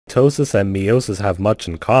mitosis and meiosis have much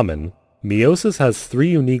in common, meiosis has three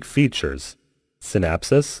unique features: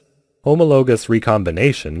 synapsis, homologous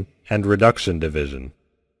recombination, and reduction division.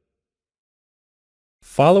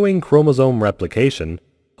 Following chromosome replication,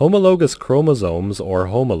 homologous chromosomes, or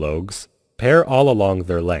homologues, pair all along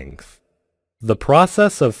their length. The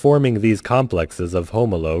process of forming these complexes of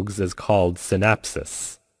homologues is called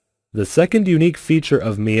synapsis. The second unique feature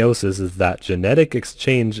of meiosis is that genetic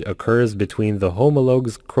exchange occurs between the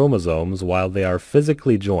homologous chromosomes while they are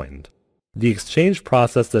physically joined. The exchange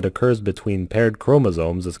process that occurs between paired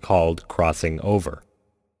chromosomes is called crossing over.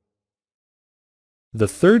 The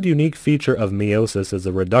third unique feature of meiosis is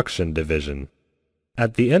a reduction division.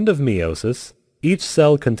 At the end of meiosis, each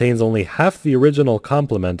cell contains only half the original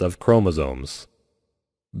complement of chromosomes.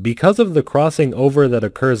 Because of the crossing over that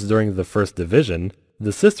occurs during the first division,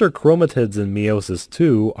 the sister chromatids in meiosis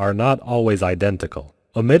II are not always identical.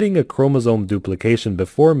 Omitting a chromosome duplication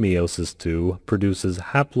before meiosis II produces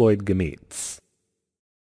haploid gametes.